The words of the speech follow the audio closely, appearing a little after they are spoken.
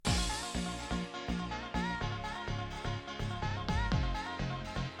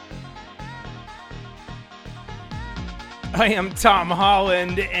I am Tom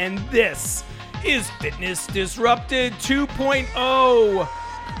Holland, and this is Fitness Disrupted 2.0.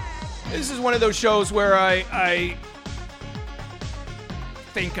 This is one of those shows where I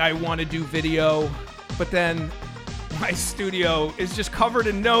think I want to do video, but then my studio is just covered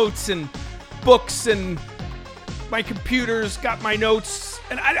in notes and books, and my computer's got my notes,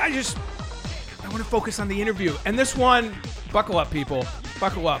 and I want to focus on the interview. And this one, buckle up, people.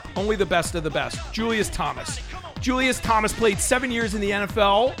 Buckle up. Only the best of the best. Julius Thomas. Julius Thomas played 7 years in the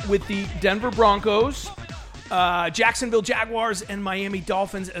NFL with the Denver Broncos, Jacksonville Jaguars, and Miami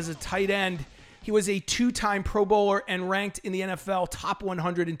Dolphins as a tight end. He was a two-time Pro Bowler and ranked in the NFL top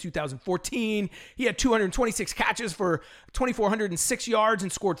 100 in 2014. He had 226 catches for 2,406 yards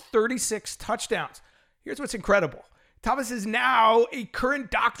and scored 36 touchdowns. Here's what's incredible. Thomas is now a current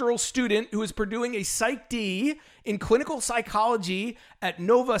doctoral student who is pursuing a Psych D in clinical psychology at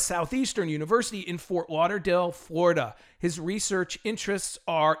Nova Southeastern University in Fort Lauderdale, Florida. His research interests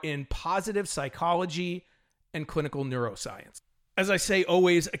are in positive psychology and clinical neuroscience. As I say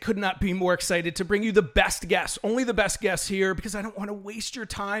always, I could not be more excited to bring you the best guests, only the best guests here, because I don't want to waste your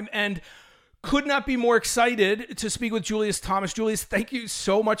time, and could not be more excited to speak with Julius Thomas. Julius, thank you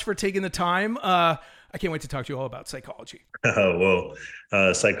so much for taking the time. I can't wait to talk to you all about psychology.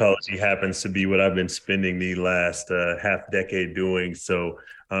 Psychology happens to be what I've been spending the last half decade doing. So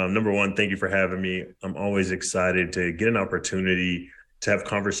number one, thank you for having me. I'm always excited to get an opportunity to have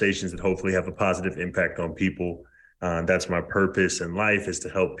conversations that hopefully have a positive impact on people. That's my purpose in life, is to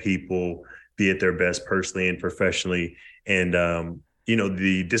help people be at their best personally and professionally. And,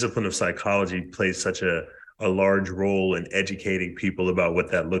 the discipline of psychology plays such a large role in educating people about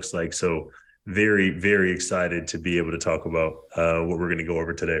what that looks like. So very, very excited to be able to talk about what we're going to go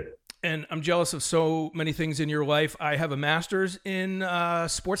over today. And I'm jealous of so many things in your life. I have a master's in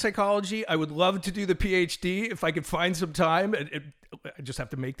sports psychology. I would love to do the PhD if I could find some time. I just have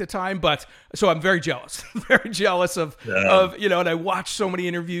to make the time. But so I'm very jealous, very jealous of, and I watch so many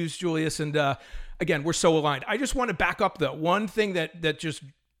interviews, Julius. And again, we're so aligned. I just want to back up though. One thing that just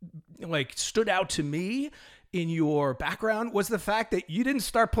like stood out to me in your background was the fact that you didn't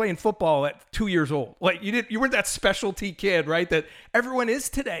start playing football at 2 years old. Like you were that specialty kid, right? That everyone is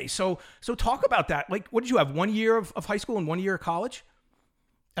today. So talk about that. Like, what did you have? 1 year of high school and 1 year of college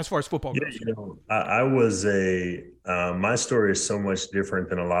as far as football goes? I was my story is so much different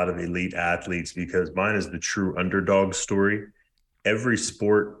than a lot of elite athletes, because mine is the true underdog story. Every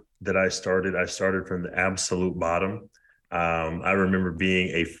sport that I started from the absolute bottom. I remember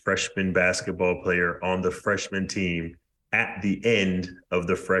being a freshman basketball player on the freshman team at the end of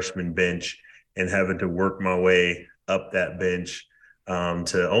the freshman bench and having to work my way up that bench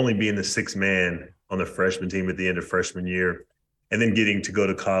to only being the sixth man on the freshman team at the end of freshman year, and then getting to go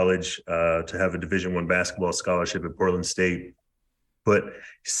to college to have a Division I basketball scholarship at Portland State. But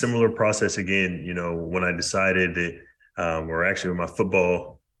similar process again, when I decided that, or actually when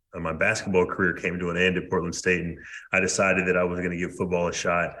my basketball career came to an end at Portland State, and I decided that I was going to give football a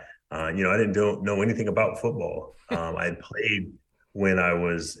shot. I didn't know anything about football. I had played when I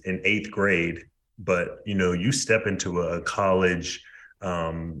was in 8th grade, but, you step into a college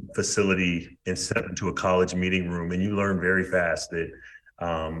facility and step into a college meeting room, and you learn very fast that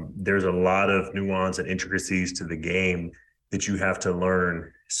there's a lot of nuance and intricacies to the game that you have to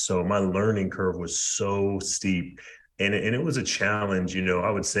learn. So my learning curve was so steep. And it was a challenge, I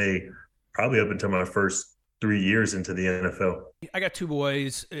would say probably up until my first 3 years into the NFL. I got two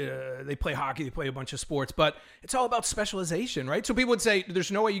boys. They play hockey. They play a bunch of sports, but it's all about specialization, right? So people would say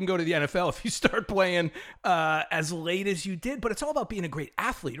there's no way you can go to the NFL if you start playing as late as you did, but it's all about being a great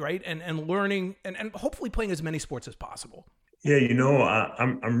athlete, right? And learning and hopefully playing as many sports as possible. Yeah,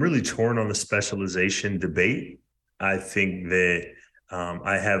 I'm really torn on the specialization debate. I think that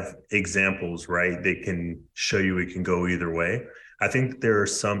I have examples, right, that can show you it can go either way. I think there are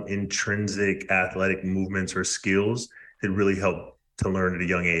some intrinsic athletic movements or skills that really help to learn at a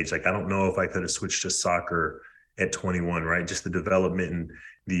young age. Like, I don't know if I could have switched to soccer at 21, right? Just the development and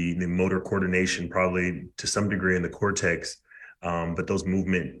the motor coordination, probably to some degree in the cortex. But those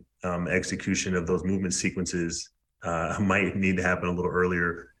movement execution of those movement sequences might need to happen a little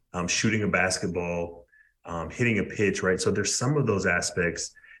earlier. Shooting a basketball, hitting a pitch, right? So there's some of those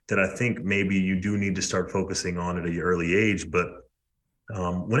aspects that I think maybe you do need to start focusing on at an early age. But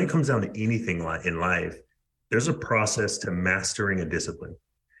when it comes down to anything in life, there's a process to mastering a discipline.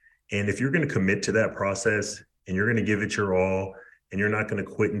 And if you're going to commit to that process and you're going to give it your all and you're not going to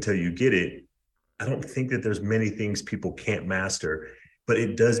quit until you get it, I don't think that there's many things people can't master. but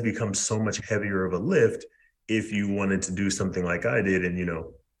it does become so much heavier of a lift if you wanted to do something like I did and,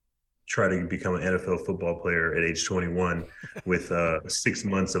 try to become an NFL football player at age 21 with 6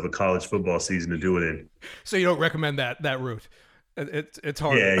 months of a college football season to do it in. So you don't recommend that route? It's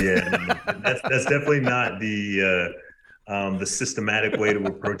harder. Yeah. That's definitely not the systematic way to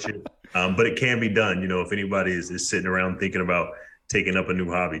approach it. But it can be done, if anybody is sitting around thinking about taking up a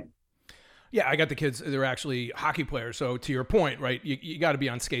new hobby. Yeah, I got the kids. They're actually hockey players. So to your point, right, you got to be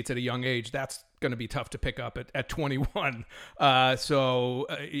on skates at a young age. That's going to be tough to pick up at 21.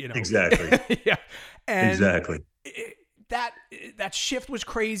 Exactly. Yeah. And exactly. That shift was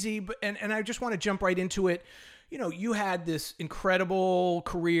crazy. But and I just want to jump right into it. You had this incredible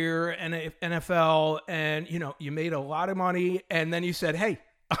career in NFL and, you made a lot of money. And then you said, hey,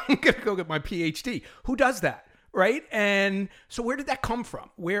 I'm going to go get my PhD. Who does that? Right. And so where did that come from?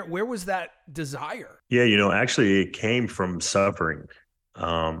 Where was that desire? Yeah, actually it came from suffering.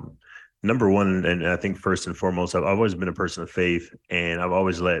 Number one, and I think first and foremost, I've always been a person of faith, and I've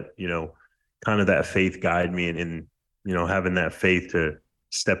always let, kind of that faith guide me and having that faith to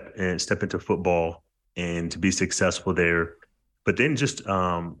step into football and to be successful there. But then just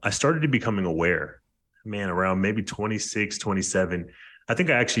I started to becoming aware, around maybe 26, 27. I think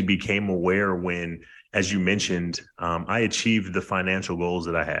I actually became aware when, as you mentioned, I achieved the financial goals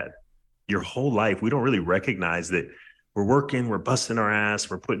that I had. Your whole life, we don't really recognize that we're working, we're busting our ass,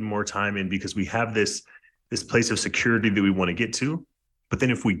 we're putting more time in because we have this place of security that we want to get to. But then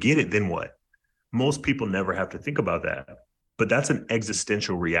if we get it, then what? Most people never have to think about that. But that's an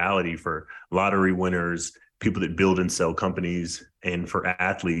existential reality for lottery winners, people that build and sell companies, and for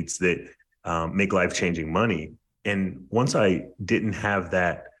athletes that make life-changing money. And once I didn't have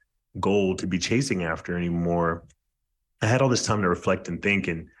that goal to be chasing after anymore, I had all this time to reflect and think.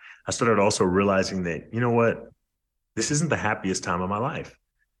 And I started also realizing that, this isn't the happiest time of my life.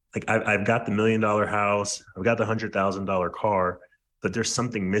 Like I've got the $1 million house, I've got the $100,000 car, but there's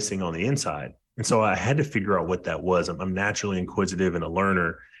something missing on the inside. And so I had to figure out what that was. I'm naturally inquisitive and a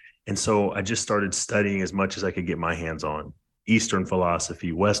learner. And so I just started studying as much as I could get my hands on. Eastern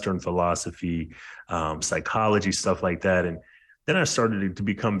philosophy, Western philosophy, psychology, stuff like that. And then I started to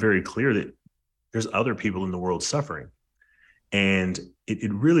become very clear that there's other people in the world suffering. And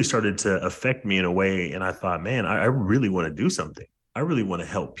it really started to affect me in a way. And I thought, man, I really want to do something. I really want to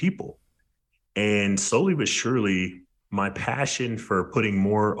help people. And slowly but surely, my passion for putting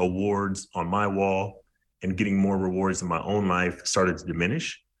more awards on my wall and getting more rewards in my own life started to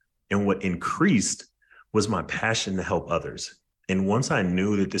diminish. And what increased was my passion to help others. And once I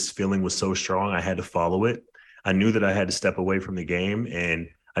knew that this feeling was so strong, I had to follow it. I knew that I had to step away from the game, and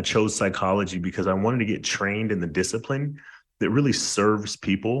I chose psychology because I wanted to get trained in the discipline that really serves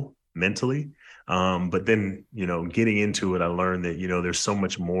people mentally. But then, getting into it, I learned that, there's so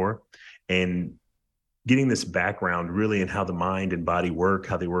much more, and getting this background really in how the mind and body work,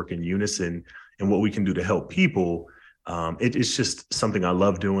 how they work in unison, and what we can do to help people. It's just something I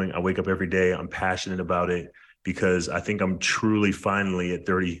love doing. I wake up every day. I'm passionate about it because I think I'm truly finally at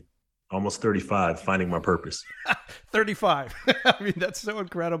 30, almost 35, finding my purpose. 35. I mean, that's so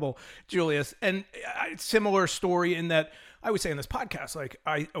incredible, Julius. And similar story in that I would say in this podcast, like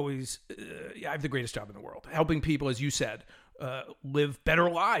I always, I have the greatest job in the world, helping people, as you said, live better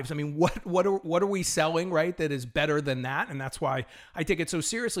lives. I mean, what are we selling, right? That is better than that. And that's why I take it so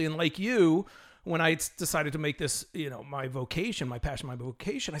seriously. And like you, when I decided to make this, my vocation, my passion, my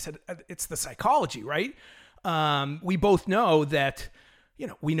vocation, I said, it's the psychology, right? We both know that,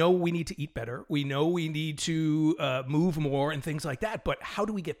 we know we need to eat better. We know we need to move more and things like that. But how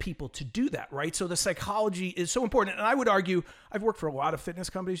do we get people to do that, right? So the psychology is so important. And I would argue, I've worked for a lot of fitness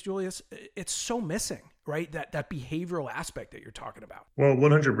companies, Julius. It's so missing, right? That behavioral aspect that you're talking about. Well,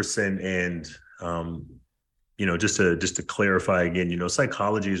 100%. And, just to clarify again,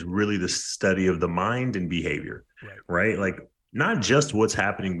 psychology is really the study of the mind and behavior, right? Like not just what's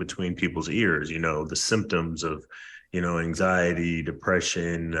happening between people's ears, the symptoms of, anxiety,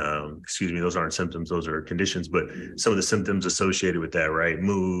 depression, those aren't symptoms, those are conditions, but some of the symptoms associated with that, right?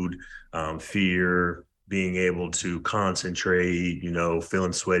 Mood, fear, being able to concentrate,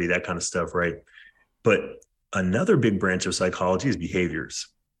 feeling sweaty, that kind of stuff, right? But another big branch of psychology is behaviors,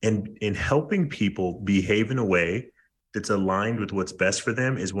 and in helping people behave in a way that's aligned with what's best for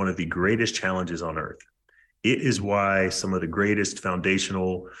them is one of the greatest challenges on earth. It is why some of the greatest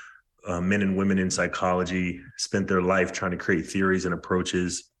foundational men and women in psychology spent their life trying to create theories and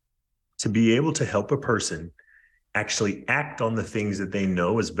approaches to be able to help a person actually act on the things that they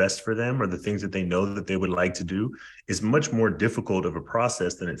know is best for them, or the things that they know that they would like to do, is much more difficult of a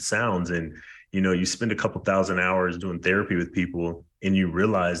process than it sounds. And, you spend a couple thousand hours doing therapy with people, and you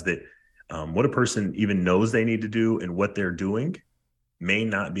realize that what a person even knows they need to do and what they're doing may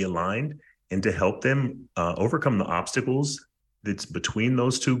not be aligned. And to help them overcome the obstacles that's between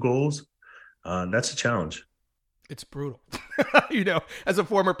those two goals, that's a challenge. It's brutal. As a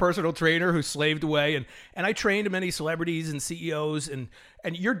former personal trainer who slaved away and I trained many celebrities and CEOs and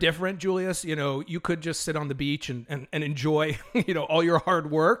you're different, Julius. You could just sit on the beach and enjoy, all your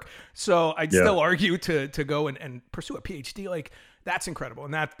hard work. So I'd still argue to go and pursue a PhD. Like, that's incredible.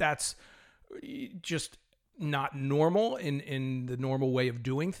 And that's just not normal in the normal way of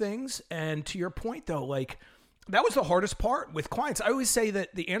doing things. And to your point though, like, that was the hardest part with clients. I always say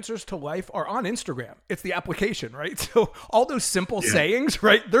that the answers to life are on Instagram. It's the application, right? So all those simple sayings,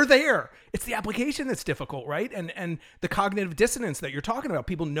 right? They're there. It's the application that's difficult, right? And the cognitive dissonance that you're talking about.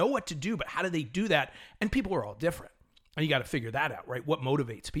 People know what to do, but how do they do that? And people are all different. And you got to figure that out, right? What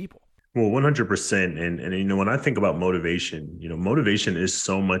motivates people? Well, 100%. And when I think about motivation, motivation is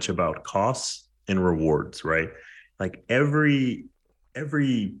so much about costs and rewards, right? Like every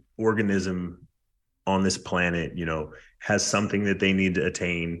organism on this planet, has something that they need to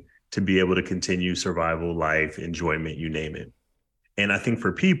attain to be able to continue survival, life, enjoyment, you name it. And I think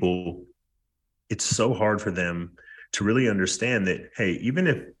for people, it's so hard for them to really understand that, hey, even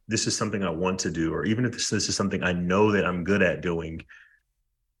if this is something I want to do, or even if this is something I know that I'm good at doing,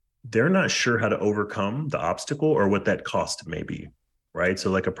 they're not sure how to overcome the obstacle or what that cost may be, right?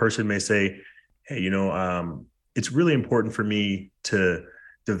 So like a person may say, hey, it's really important for me to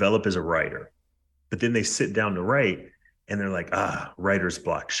develop as a writer. But then they sit down to write and they're like, writer's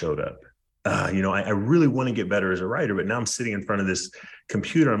block showed up. I really want to get better as a writer, but now I'm sitting in front of this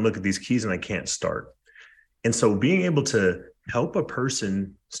computer. I'm looking at these keys and I can't start. And so being able to help a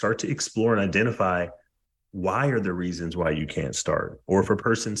person start to explore and identify why are the reasons why you can't start. Or if a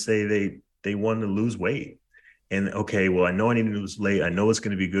person say they want to lose weight and okay, well, I know I need to lose weight. I know it's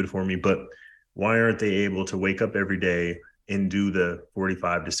going to be good for me, but why aren't they able to wake up every day and do the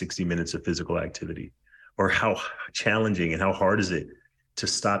 45 to 60 minutes of physical activity? Or how challenging and how hard is it to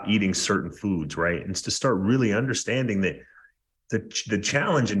stop eating certain foods, right? And to start really understanding that the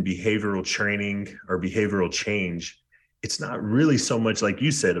challenge in behavioral training or behavioral change, it's not really so much like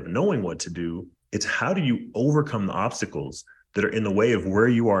you said of knowing what to do. It's how do you overcome the obstacles that are in the way of where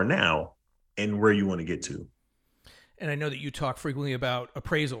you are now and where you want to get to. And I know that you talk frequently about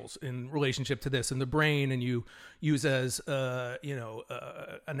appraisals in relationship to this and the brain, and you use as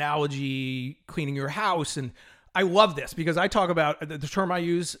analogy cleaning your house. And I love this because I talk about the term I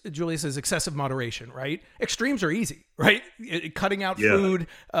use, Julius, is excessive moderation, right? Extremes are easy, right? Cutting out food,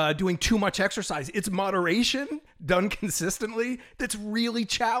 doing too much exercise. It's moderation done consistently that's really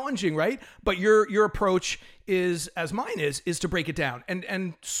challenging, right? But your approach is, as mine is to break it down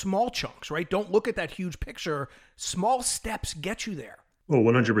and small chunks, right? Don't look at that huge picture. Small steps get you there. Well,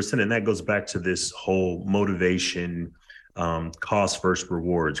 100%. And that goes back to this whole motivation, cost versus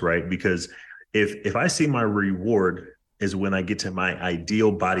rewards, right? Because if I see my reward is when I get to my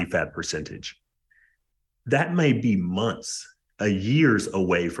ideal body fat percentage, that may be months, years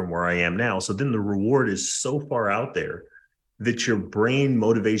away from where I am now. So then the reward is so far out there that your brain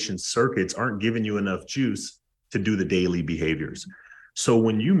motivation circuits aren't giving you enough juice to do the daily behaviors. So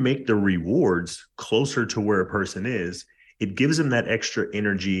when you make the rewards closer to where a person is, it gives them that extra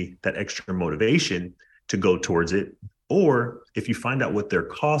energy, that extra motivation to go towards it. Or if you find out what their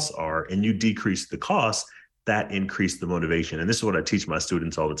costs are and you decrease the costs, that increases the motivation. And this is what I teach my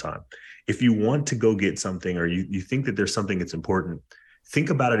students all the time. If you want to go get something or you think that there's something that's important, think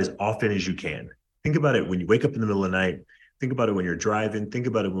about it as often as you can. Think about it when you wake up in the middle of the night. Think about it when you're driving. Think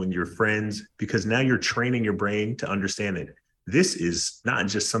about it when you're friends, because now you're training your brain to understand that this is not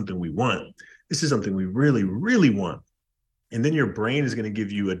just something we want. This is something we really, really want. And then your brain is going to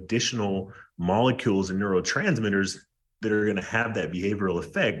give you additional molecules and neurotransmitters that are going to have that behavioral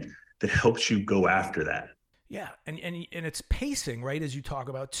effect that helps you go after that. Yeah, and it's pacing, right? As you talk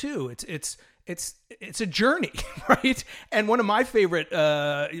about too, it's a journey, right? And one of my favorite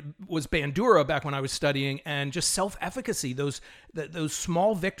was Bandura back when I was studying, and just self-efficacy, those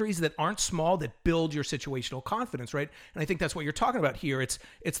small victories that aren't small that build your situational confidence, right? And I think that's what you're talking about here.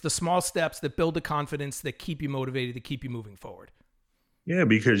 It's the small steps that build the confidence that keep you motivated, that keep you moving forward. Yeah,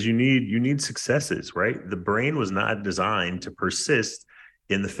 because you need successes, right? The brain was not designed to persist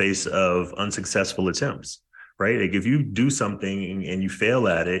in the face of unsuccessful attempts, right? Like if you do something and you fail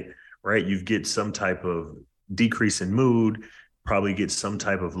at it, right, you get some type of decrease in mood, probably get some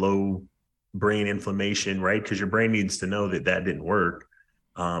type of low brain inflammation, right? Because your brain needs to know that didn't work.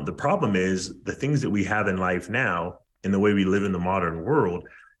 The problem is the things that we have in life now and the way we live in the modern world,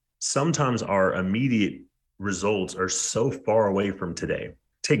 sometimes our immediate results are so far away from today.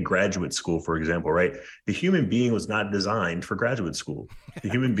 Take graduate school, for example, right? The human being was not designed for graduate school. The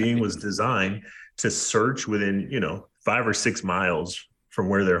human being was designed to search within, 5 or 6 miles from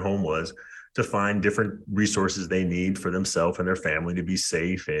where their home was to find different resources they need for themselves and their family to be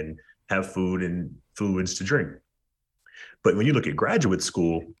safe and have food and fluids to drink. But when you look at graduate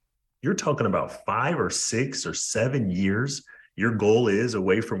school, you're talking about 5 or 6 or 7 years your goal is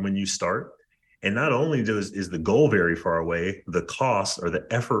away from when you start. And not only is the goal very far away, the cost or the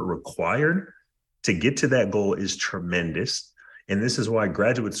effort required to get to that goal is tremendous. And this is why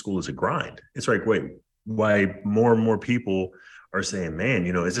graduate school is a grind. It's like, wait, why more and more people are saying, man,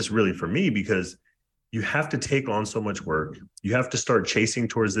 is this really for me? Because you have to take on so much work. You have to start chasing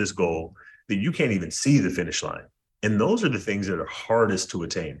towards this goal that you can't even see the finish line. And those are the things that are hardest to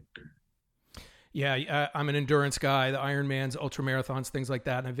attain. Yeah, I'm an endurance guy, the Ironmans, ultra marathons, things like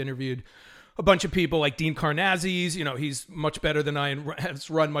that. And I've interviewed a bunch of people like Dean Karnazes, he's much better than I and has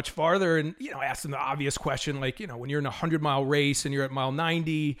run much farther. And, I asked him the obvious question, like, when you're in a 100-mile race and you're at mile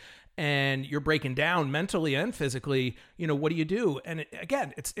 90 and you're breaking down mentally and physically, what do you do? And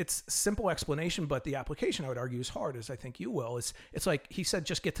again, it's simple explanation, but the application I would argue is hard, as I think you will. It's like he said,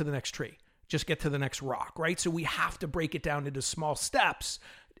 just get to the next tree, just get to the next rock, right? So we have to break it down into small steps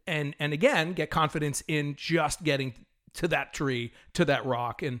and again, get confidence in just getting to that tree, to that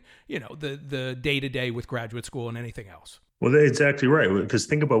rock, and the day-to-day with graduate school and anything else. Well, that's exactly right. Because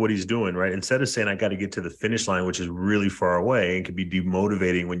think about what he's doing, right? Instead of saying, I got to get to the finish line, which is really far away and can be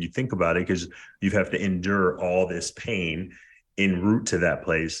demotivating when you think about it, because you have to endure all this pain en route to that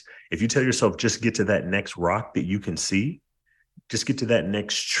place. If you tell yourself, just get to that next rock that you can see, just get to that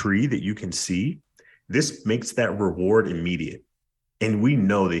next tree that you can see, this makes that reward immediate. And we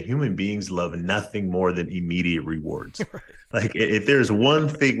know that human beings love nothing more than immediate rewards. Right. Like if there's one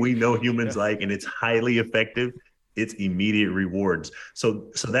thing we know humans like, and it's highly effective, it's immediate rewards. So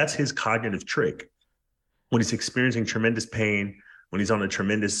that's his cognitive trick. When he's experiencing tremendous pain, when he's on a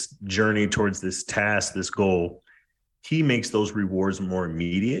tremendous journey towards this task, this goal, he makes those rewards more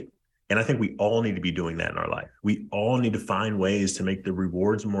immediate. And I think we all need to be doing that in our life. We all need to find ways to make the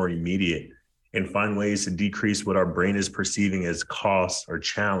rewards more immediate and find ways to decrease what our brain is perceiving as cost or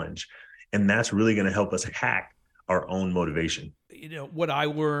challenge. And that's really going to help us hack our own motivation. What I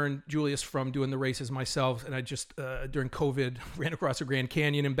learned, Julius, from doing the races myself, and I just, during COVID, ran across the Grand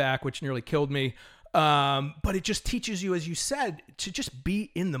Canyon and back, which nearly killed me. But it just teaches you, as you said, to just be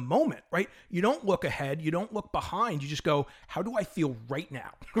in the moment, right? You don't look ahead. You don't look behind. You just go, how do I feel right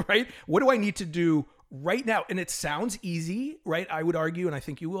now, right? What do I need to do right now? And it sounds easy, right? I would argue, and I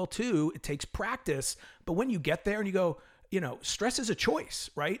think you will too, it takes practice. But when you get there and you go, stress is a choice,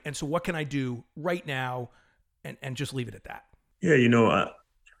 right? And so what can I do right now and just leave it at that? Yeah,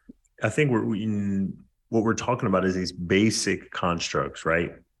 I think what we're talking about is these basic constructs,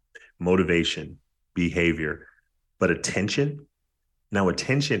 right? Motivation, behavior, but attention. Now,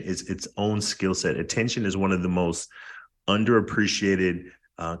 attention is its own skill set. Attention is one of the most underappreciated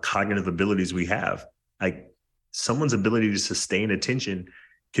cognitive abilities we have. Like someone's ability to sustain attention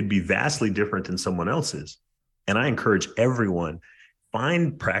could be vastly different than someone else's. And I encourage everyone,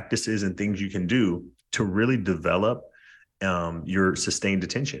 find practices and things you can do to really develop your sustained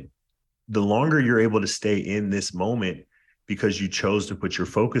attention. The longer you're able to stay in this moment because you chose to put your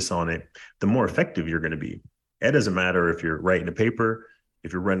focus on it, the more effective you're going to be. It doesn't matter if you're writing a paper,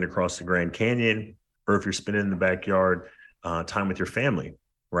 if you're running across the Grand Canyon, or if you're spending in the backyard time with your family,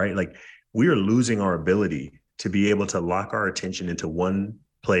 right? Like we are losing our ability to be able to lock our attention into one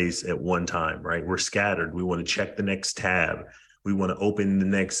place at one time, right? We're scattered. We want to check the next tab. We want to open the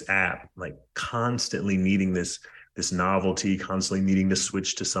next app, like constantly needing this novelty, constantly needing to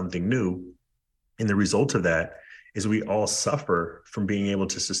switch to something new. And the result of that is we all suffer from being able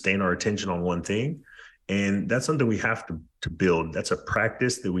to sustain our attention on one thing. And that's something we have to build. That's a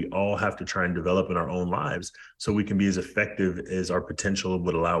practice that we all have to try and develop in our own lives so we can be as effective as our potential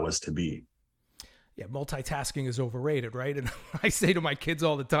would allow us to be. Yeah, multitasking is overrated, right? And I say to my kids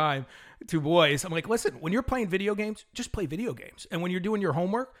all the time, 2 boys, I'm like, listen, when you're playing video games, just play video games. And when you're doing your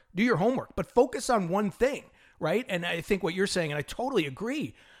homework, do your homework, but focus on one thing, right? And I think what you're saying, and I totally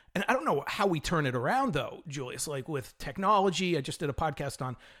agree. And I don't know how we turn it around, though, Julius, like with technology. I just did a podcast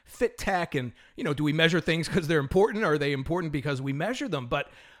on fit tech and, do we measure things because they're important? Or are they important because we measure them? But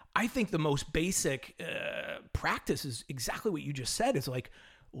I think the most basic practice is exactly what you just said. Is like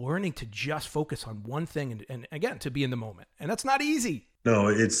learning to just focus on one thing and again, to be in the moment. And that's not easy. No,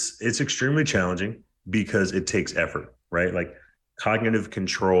 it's extremely challenging because it takes effort, right? Like cognitive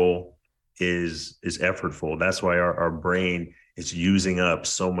control is effortful. That's why our brain is using up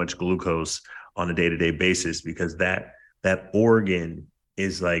so much glucose on a day-to-day basis, because that organ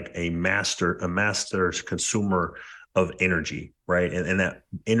is like a master consumer of energy, right? And that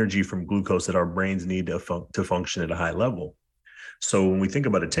energy from glucose that our brains need to function at a high level. So when we think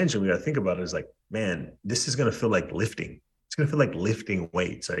about attention, we got to think about it as like, man, this is going to feel like lifting. It's going to feel like lifting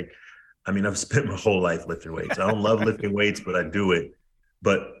weights. Like, I mean, I've spent my whole life lifting weights. I don't love lifting weights, but I do it.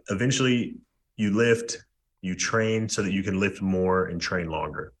 But eventually you lift, you train so that you can lift more and train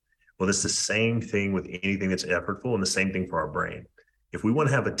longer. Well, it's the same thing with anything that's effortful, and the same thing for our brain. If we want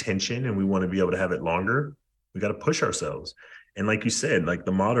to have attention and we want to be able to have it longer, we got to push ourselves. And like you said, like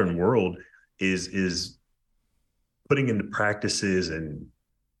the modern world is putting into practices and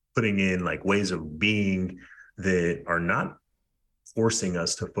putting in like ways of being that are not forcing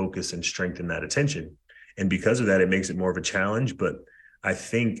us to focus and strengthen that attention. And because of that, it makes it more of a challenge. But I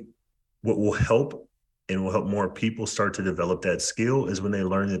think what will help and will help more people start to develop that skill is when they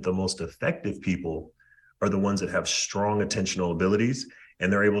learn that the most effective people are the ones that have strong attentional abilities,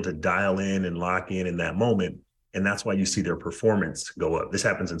 and they're able to dial in and lock in that moment. And that's why you see their performance go up. This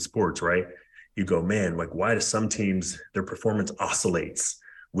happens in sports, right? You go, man, like, why do some teams, their performance oscillates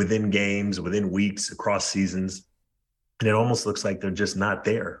within games, within weeks, across seasons? And it almost looks like they're just not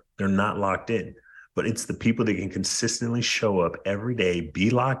there. They're not locked in. But it's the people that can consistently show up every day, be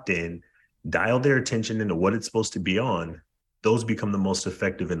locked in, dial their attention into what it's supposed to be on. Those become the most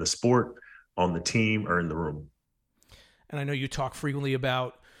effective in the sport, on the team, or in the room. And I know you talk frequently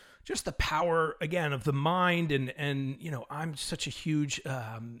about just the power, again, of the mind. And you know, I'm such a huge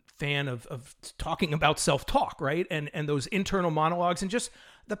fan of talking about self-talk, right? And those internal monologues and just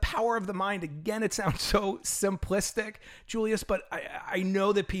the power of the mind. Again, it sounds so simplistic, Julius, but I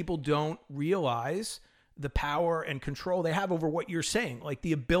know that people don't realize the power and control they have over what you're saying, like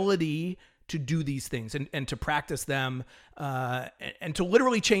the ability to do these things and to practice them and to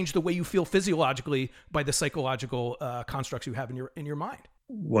literally change the way you feel physiologically by the psychological constructs you have in your mind.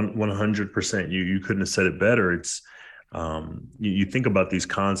 100%. You couldn't have said it better. It's you think about these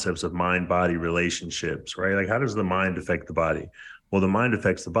concepts of mind-body relationships, right? Like, how does the mind affect the body? Well, the mind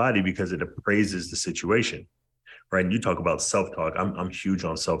affects the body because it appraises the situation, right? And you talk about self-talk. I'm huge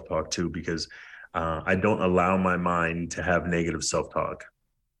on self-talk too, because I don't allow my mind to have negative self-talk.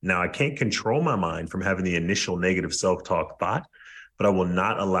 Now, I can't control my mind from having the initial negative self-talk thought, but I will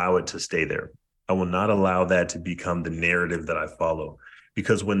not allow it to stay there. I will not allow that to become the narrative that I follow.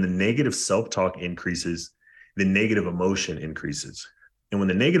 Because when the negative self-talk increases, the negative emotion increases. And when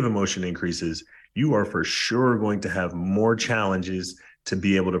the negative emotion increases, you are for sure going to have more challenges to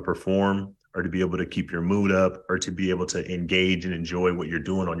be able to perform, or to be able to keep your mood up, or to be able to engage and enjoy what you're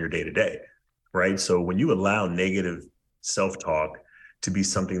doing on your day-to-day, right? So when you allow negative self-talk to be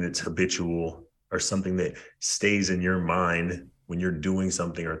something that's habitual, or something that stays in your mind when you're doing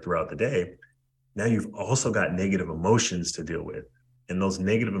something or throughout the day, now you've also got negative emotions to deal with. And those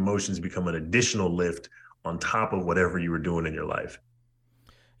negative emotions become an additional lift on top of whatever you were doing in your life.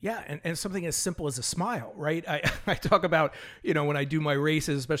 Yeah, and something as simple as a smile, right? I talk about, you know, when I do my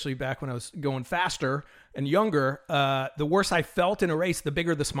races, especially back when I was going faster and younger, the worse I felt in a race, the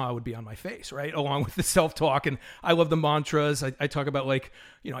bigger the smile would be on my face, right? Along with the self-talk. And I love the mantras. I talk about, like,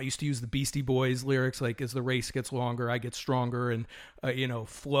 you know, I used to use the Beastie Boys lyrics, like, as the race gets longer, I get stronger, and, you know,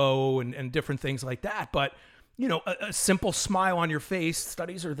 flow and different things like that. But you know, a simple smile on your face,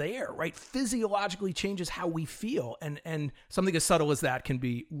 studies are there, right? Physiologically changes how we feel. And something as subtle as that can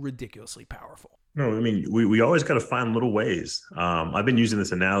be ridiculously powerful. No, I mean, we always got to find little ways. I've been using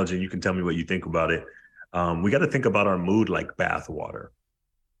this analogy, and you can tell me what you think about it. We got to think about our mood like bath water.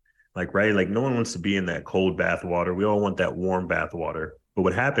 Like, right? Like, no one wants to be in that cold bath water. We all want that warm bath water. But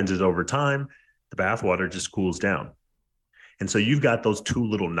what happens is, over time, the bath water just cools down. And so you've got those two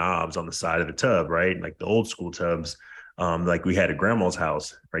little knobs on the side of the tub, right? Like the old school tubs, like we had at grandma's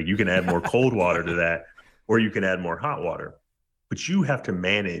house, right? You can add more cold water to that, or you can add more hot water. But you have to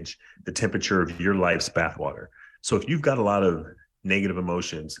manage the temperature of your life's bath water. So if you've got a lot of negative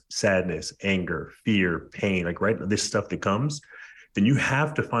emotions, sadness, anger, fear, pain, like, right, this stuff that comes, then you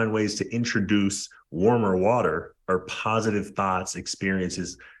have to find ways to introduce warmer water or positive thoughts,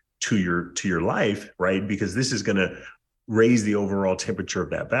 experiences to your life, right? Because this is going to raise the overall temperature of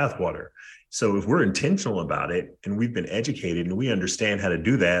that bath water. So if we're intentional about it, and we've been educated and we understand how to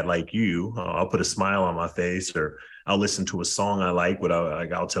do that, like you, I'll put a smile on my face, or I'll listen to a song I like,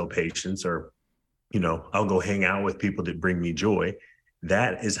 I'll tell patients, or, you know, I'll go hang out with people that bring me joy.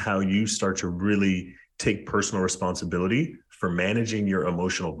 That is how you start to really take personal responsibility for managing your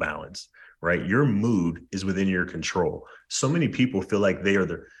emotional balance, right? Your mood is within your control. So many people feel like they are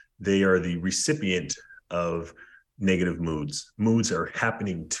the recipient of negative moods. Moods are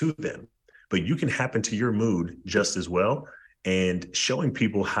happening to them. but you can happen to your mood just as well. And showing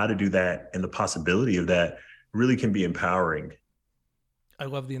people how to do that and the possibility of that really can be empowering. I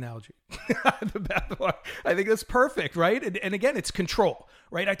love the analogy. I think that's perfect, right? And again, it's control,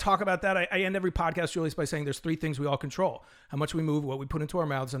 right? I talk about that. I end every podcast, Julius, by saying there's three things we all control: how much we move, what we put into our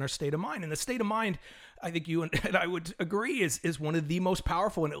mouths, and our state of mind. And the state of mind, I think you and I would agree, is one of the most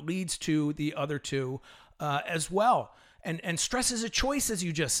powerful, and it leads to the other two as well. And stress is a choice, as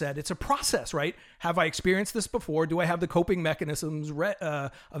you just said. It's a process, right? Have I experienced this before? Do I have the coping mechanisms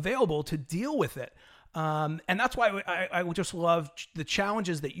available to deal with it? And that's why I would just love the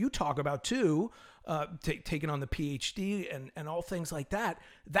challenges that you talk about too, taking on the PhD and all things like that.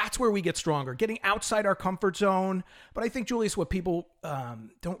 That's where we get stronger, getting outside our comfort zone. But I think, Julius, what people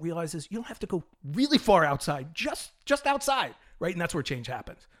don't realize is you don't have to go really far outside, just outside, right? And that's where change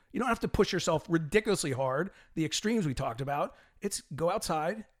happens. You don't have to push yourself ridiculously hard, the extremes we talked about. It's go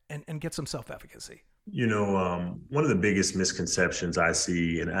outside and get some self-efficacy. One of the biggest misconceptions I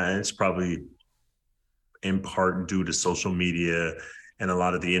see, and it's probably in part due to social media and a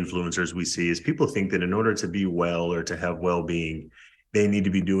lot of the influencers we see, is people think that in order to be well or to have well-being, they need to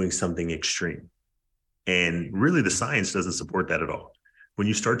be doing something extreme. And really the science doesn't support that at all. When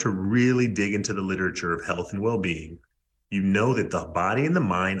you start to really dig into the literature of health and well-being, you know that the body and the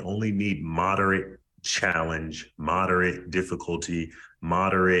mind only need moderate challenge, moderate difficulty,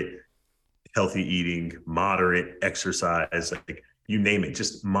 moderate healthy eating, moderate exercise, like you name it.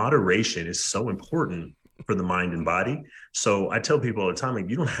 Just moderation is so important for the mind and body. So I tell people all the time, like,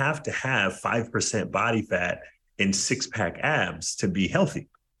 you don't have to have 5% body fat and 6-pack abs to be healthy,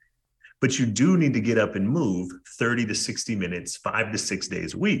 but you do need to get up and move 30 to 60 minutes, 5 to 6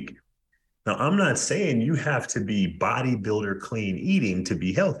 days a week. Now, I'm not saying you have to be bodybuilder clean eating to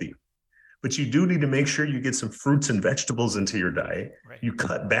be healthy, but you do need to make sure you get some fruits and vegetables into your diet. Right. You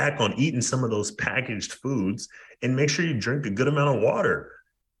cut back on eating some of those packaged foods and make sure you drink a good amount of water.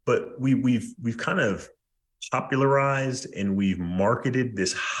 But we've kind of popularized and we've marketed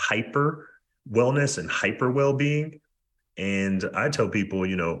this hyper wellness and hyper well-being. And I tell people,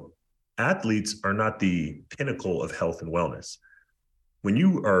 athletes are not the pinnacle of health and wellness. When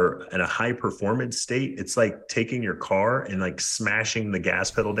you are in a high performance state, it's like taking your car and like smashing the gas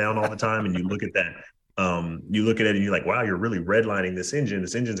pedal down all the time. And you look at that, you look at it and you're like, wow, you're really redlining this engine.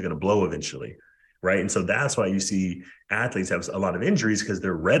 This engine's going to blow eventually. Right. And so that's why you see athletes have a lot of injuries, because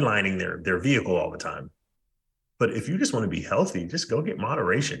they're redlining their vehicle all the time. But if you just want to be healthy, just go get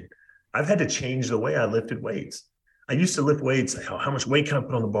moderation. I've had to change the way I lifted weights. I used to lift weights. How much weight can I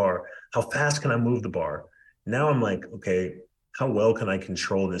put on the bar? How fast can I move the bar? Now I'm like, okay, how well can I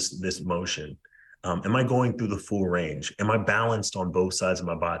control this motion? Am I going through the full range? Am I balanced on both sides of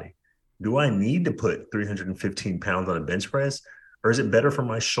my body? Do I need to put 315 pounds on a bench press? Or is it better for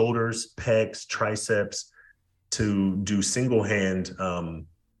my shoulders, pecs, triceps to do single hand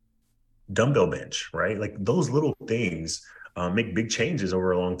dumbbell bench, right? Like those little things make big changes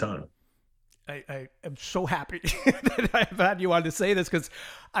over a long time. I am so happy that I've had you on to say this, because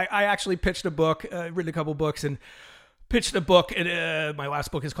I actually pitched a book, written a couple books, and pitched a book. And my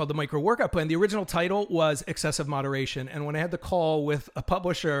last book is called The Micro Workout Plan. The original title was Excessive Moderation. And when I had the call with a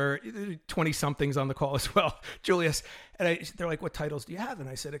publisher, 20 somethings on the call as well, Julius, and they're like, what titles do you have? And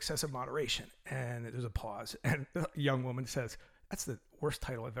I said, Excessive Moderation. And there's a pause. And a young woman says, that's the worst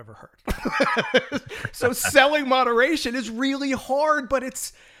title I've ever heard. So selling moderation is really hard, but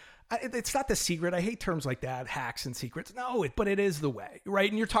it's not the secret. I hate terms like that, hacks and secrets. No, but it is the way, right?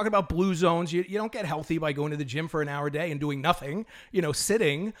 And you're talking about blue zones. You don't get healthy by going to the gym for an hour a day and doing nothing,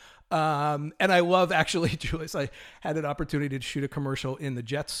 sitting. And I love, actually, Julius, I had an opportunity to shoot a commercial in the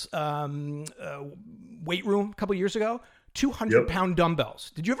Jets weight room a couple of years ago. 200-pound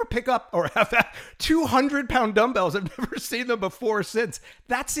dumbbells. Did you ever pick up or have that? 200-pound dumbbells. I've never seen them before or since.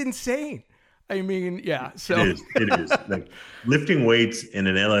 That's insane. I mean, yeah. So it is. Like lifting weights in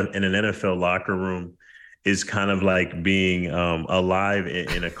an NFL locker room is kind of like being alive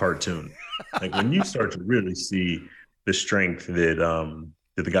in a cartoon. Like when you start to really see the strength that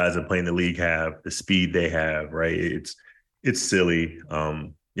the guys that play in the league have, the speed they have, right? It's silly.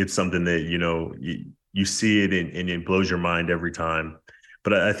 It's something that you see it and it blows your mind every time.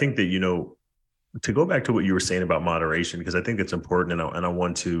 But I think that to go back to what you were saying about moderation, because I think it's important, and I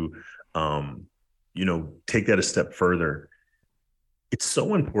want to take that a step further. It's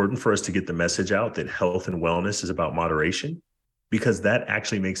so important for us to get the message out that health and wellness is about moderation, because that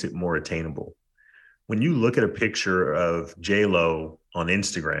actually makes it more attainable. When you look at a picture of J-Lo on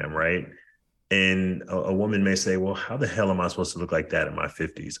Instagram, right? And a woman may say, well, how the hell am I supposed to look like that in my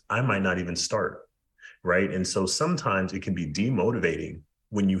 50s? I might not even start, right? And so sometimes it can be demotivating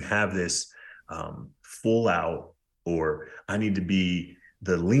when you have this full out, or I need to be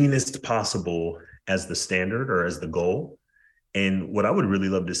the leanest possible as the standard or as the goal. And what I would really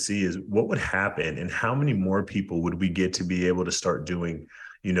love to see is what would happen and how many more people would we get to be able to start doing,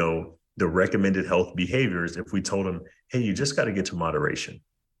 the recommended health behaviors if we told them, hey, you just got to get to moderation.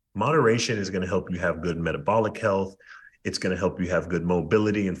 Moderation is going to help you have good metabolic health. It's going to help you have good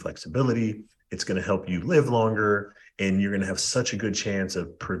mobility and flexibility. It's going to help you live longer. And you're going to have such a good chance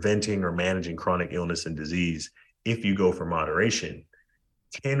of preventing or managing chronic illness and disease if you go for moderation.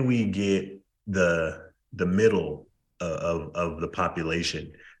 Can we get the middle of the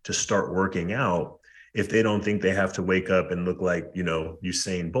population to start working out if they don't think they have to wake up and look like,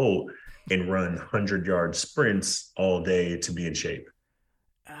 Usain Bolt and run 100-yard sprints all day to be in shape?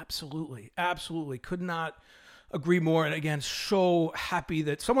 Absolutely. Absolutely. Could not agree more. And again, so happy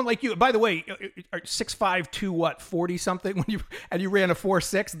that someone like you, by the way, 6'5", 40 something when you ran a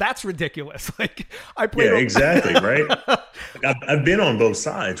 4.6, that's ridiculous. Like I played. Yeah, exactly. Right. I've been on both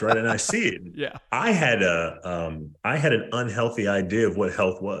sides. Right. And I see it. Yeah. I had an unhealthy idea of what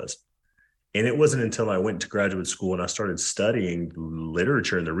health was. And it wasn't until I went to graduate school and I started studying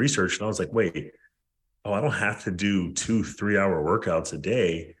literature and the research. And I was like, wait, I don't have to do 2-3 hour workouts a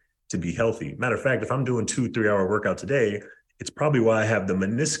day to be healthy. Matter of fact, if I'm doing 2-3 hour workouts a day, it's probably why I have the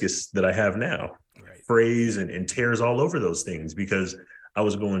meniscus that I have now, right? Frays and tears all over those things, because I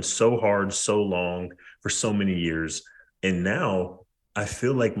was going so hard, so long for so many years. And now I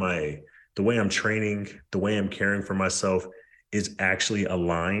feel like the way I'm training, the way I'm caring for myself is actually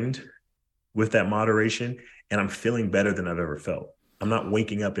aligned with that moderation. And I'm feeling better than I've ever felt. I'm not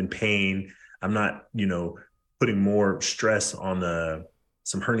waking up in pain. I'm not, putting more stress on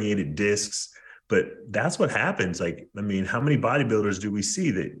some herniated discs, but that's what happens. Like, I mean, how many bodybuilders do we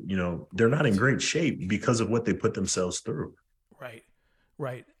see that, they're not in great shape because of what they put themselves through? Right.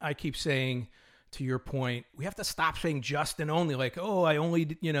 Right. I keep saying, to your point, we have to stop saying just and only, like, oh, I only,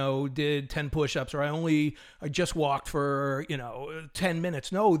 did 10 push-ups, or I just walked for, 10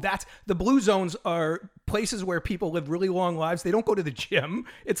 minutes. No, that's the blue zones are places where people live really long lives. They don't go to the gym.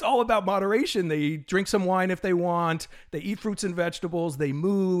 It's all about moderation. They drink some wine if they want. They eat fruits and vegetables. They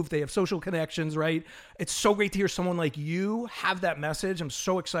move. They have social connections, right? It's so great to hear someone like you have that message. I'm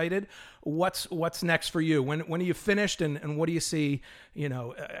so excited. What's next for you? When are you finished, and what do you see?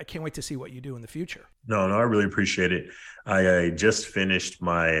 I can't wait to see what you do in the future. No, I really appreciate it. I just finished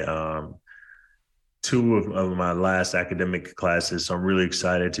my two of my last academic classes. So I'm really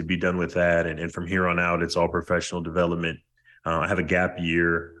excited to be done with that. And from here on out, it's all professional development. I have a gap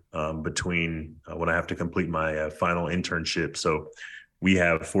year between when I have to complete my final internship. So we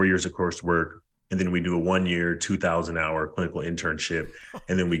have 4 years of coursework, and then we do a 1 year, 2,000-hour clinical internship,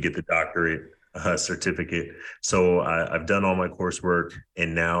 and then we get the doctorate certificate. So I've done all my coursework,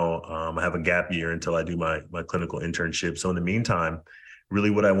 and now I have a gap year until I do my clinical internship. So in the meantime, really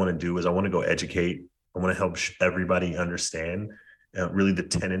what I want to do is I want to go educate. I want to help everybody understand really the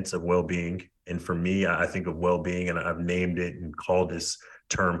tenets of well-being. And for me, I think of well-being, and I've named it and called this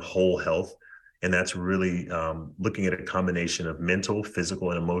term whole health. And that's really looking at a combination of mental,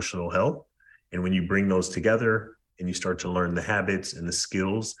 physical, and emotional health. And when you bring those together and you start to learn the habits and the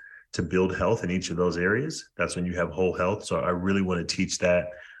skills to build health in each of those areas, that's when you have whole health. So I really want to teach that.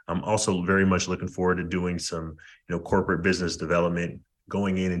 I'm also very much looking forward to doing some, corporate business development,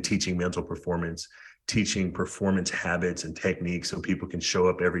 going in and teaching mental performance, teaching performance habits and techniques so people can show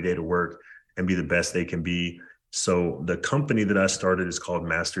up every day to work and be the best they can be. So the company that I started is called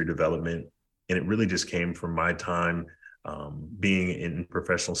Mastery Development. And it really just came from my time being in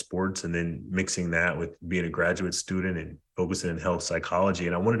professional sports, and then mixing that with being a graduate student and focusing in health psychology.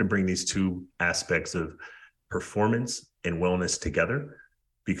 And I wanted to bring these two aspects of performance and wellness together,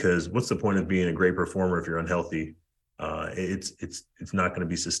 because what's the point of being a great performer if you're unhealthy? It's not going to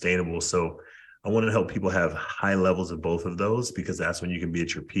be sustainable. So I want to help people have high levels of both of those, because that's when you can be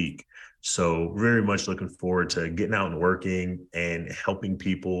at your peak. So very much looking forward to getting out and working and helping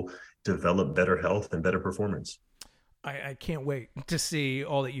people develop better health and better performance. I can't wait to see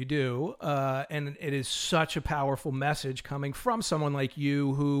all that you do. And it is such a powerful message coming from someone like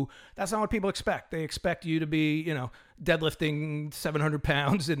you, who that's not what people expect. They expect you to be, deadlifting 700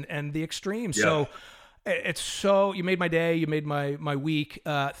 pounds and the extreme. Yeah. So you made my day, you made my week.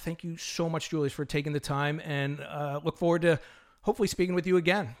 Thank you so much, Julius, for taking the time, and look forward to hopefully speaking with you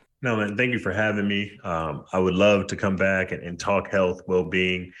again. No, man, thank you for having me. I would love to come back and talk health,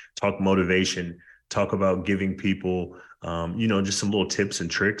 well-being, talk motivation, talk about giving people, just some little tips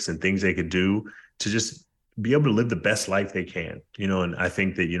and tricks and things they could do to just be able to live the best life they can, and I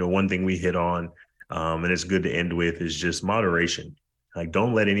think that, one thing we hit on, and it's good to end with, is just moderation. Like,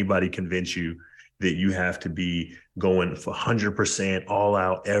 don't let anybody convince you that you have to be going for 100% all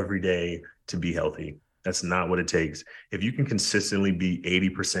out every day to be healthy. That's not what it takes. If you can consistently be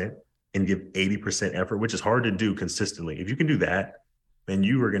 80% and give 80% effort, which is hard to do consistently, if you can do that, then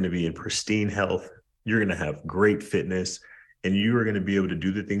you are going to be in pristine health. You're going to have great fitness, and you are going to be able to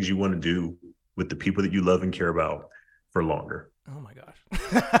do the things you want to do with the people that you love and care about for longer. Oh my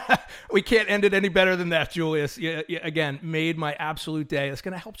gosh. We can't end it any better than that, Julius. You again, made my absolute day. It's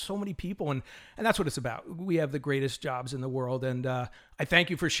going to help so many people. And that's what it's about. We have the greatest jobs in the world. And I thank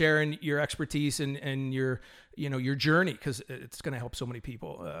you for sharing your expertise and your journey, because it's going to help so many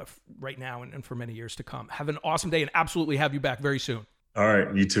people right now and for many years to come. Have an awesome day, and absolutely have you back very soon. All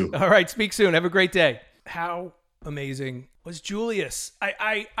right. You too. All right. Speak soon. Have a great day. How amazing was Julius?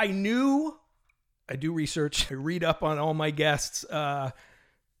 I knew, I do research, I read up on all my guests,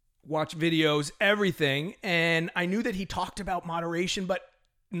 watch videos, everything. And I knew that he talked about moderation, but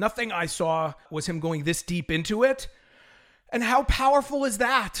nothing I saw was him going this deep into it. And how powerful is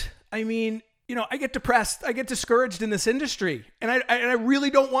that? I mean, I get depressed, I get discouraged in this industry, and I really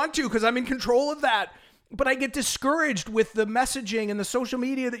don't want to, because I'm in control of that. But I get discouraged with the messaging and the social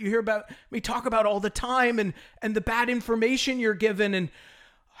media that you hear about me talk about all the time, and the bad information you're given. And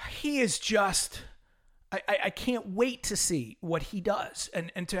he is just, I can't wait to see what he does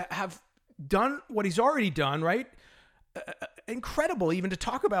and to have done what he's already done, right? Incredible, even to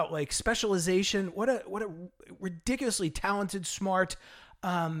talk about like specialization. What a ridiculously talented, smart,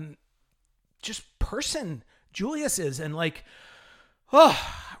 just person Julius is. And like,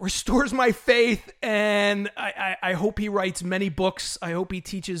 restores my faith. And I hope he writes many books. I hope he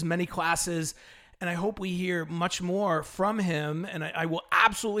teaches many classes. And I hope we hear much more from him. And I will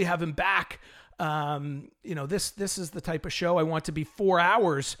absolutely have him back. This is the type of show I want to be 4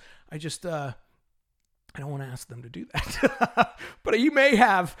 hours. I just, I don't want to ask them to do that, but you may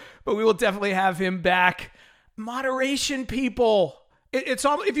have, but we will definitely have him back. Moderation, people. It's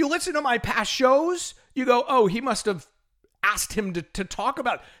all, if you listen to my past shows, you go, oh, he must have asked him to talk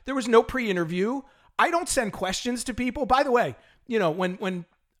about. There was no pre-interview. I don't send questions to people. By the way, when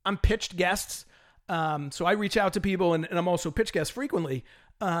I'm pitched guests, so I reach out to people, and I'm also pitch guests frequently.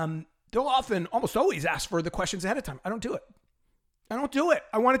 They'll often, almost always, ask for the questions ahead of time. I don't do it.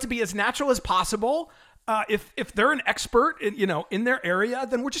 I want it to be as natural as possible. If they're an expert in their area,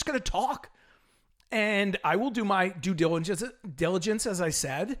 then we're just going to talk, and I will do my due diligence, as I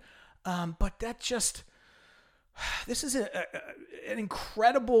said. But that just, this is an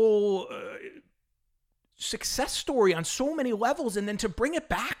incredible success story on so many levels. And then to bring it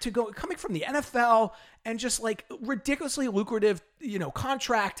back to coming from the NFL and just like ridiculously lucrative,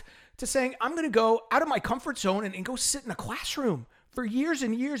 contract, to saying, I'm going to go out of my comfort zone and go sit in a classroom for years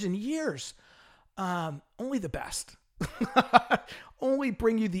and years and years. Only the best. Only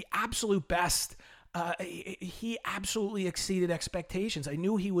bring you the absolute best. He absolutely exceeded expectations. I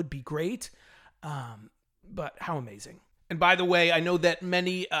knew he would be great, but how amazing. And by the way, I know that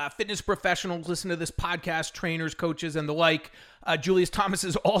many fitness professionals listen to this podcast, trainers, coaches, and the like. Julius Thomas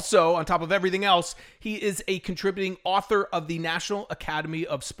is also, on top of everything else, he is a contributing author of the National Academy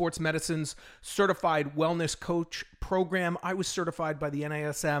of Sports Medicine's Certified Wellness Coach Program. I was certified by the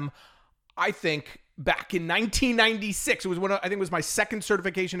NASM, I think, back in 1996. It was I think it was my second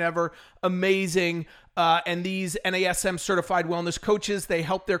certification ever. Amazing. And these NASM certified wellness coaches, they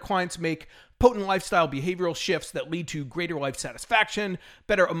help their clients make potent lifestyle behavioral shifts that lead to greater life satisfaction,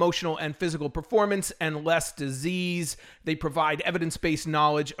 better emotional and physical performance, and less disease. They provide evidence-based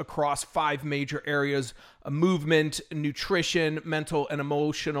knowledge across 5 major areas: movement, nutrition, mental and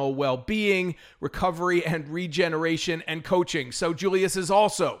emotional well-being, recovery and regeneration, and coaching. So Julius is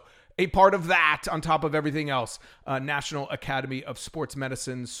also a part of that, on top of everything else. National Academy of Sports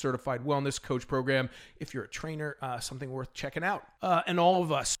Medicine's Certified Wellness Coach Program. If you're a trainer, something worth checking out. And all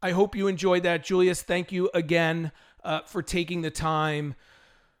of us, I hope you enjoyed that. Julius, thank you again for taking the time.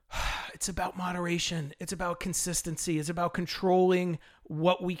 It's about moderation. It's about consistency. It's about controlling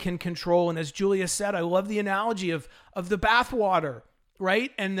what we can control. And as Julius said, I love the analogy of the bathwater,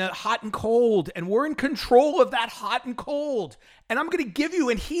 right? And the hot and cold. And we're in control of that hot and cold. And I'm going to give you,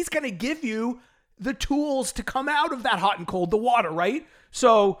 and he's going to give you the tools to come out of that hot and cold, the water, right?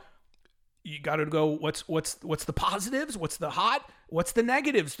 So you got to go, what's the positives? What's the hot? What's the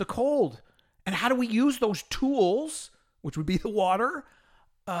negatives, the cold? And how do we use those tools, which would be the water,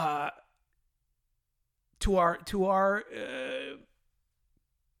 to our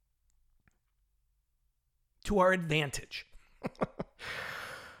advantage?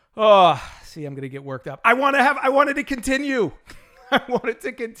 Oh, see, I'm going to get worked up. I wanted to continue. I wanted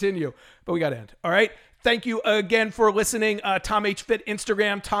to continue, but we got to end. All right. Thank you again for listening. Tom H. Fit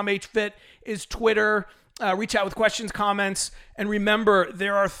Instagram. Tom H. Fit is Twitter. Reach out with questions, comments. And remember,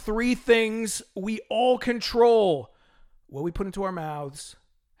 there are 3 things we all control: what we put into our mouths,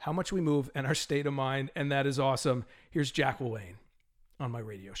 how much we move, and our state of mind. And that is awesome. Here's Jack LaLanne on my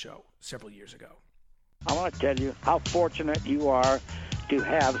radio show several years ago. I want to tell you how fortunate you are to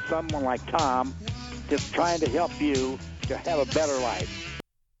have someone like Tom just trying to help you to have a better life.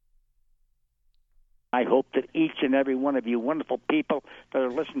 I hope that each and every one of you wonderful people that are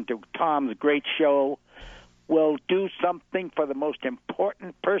listening to Tom's great show will do something for the most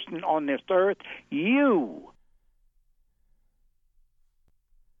important person on this earth, you.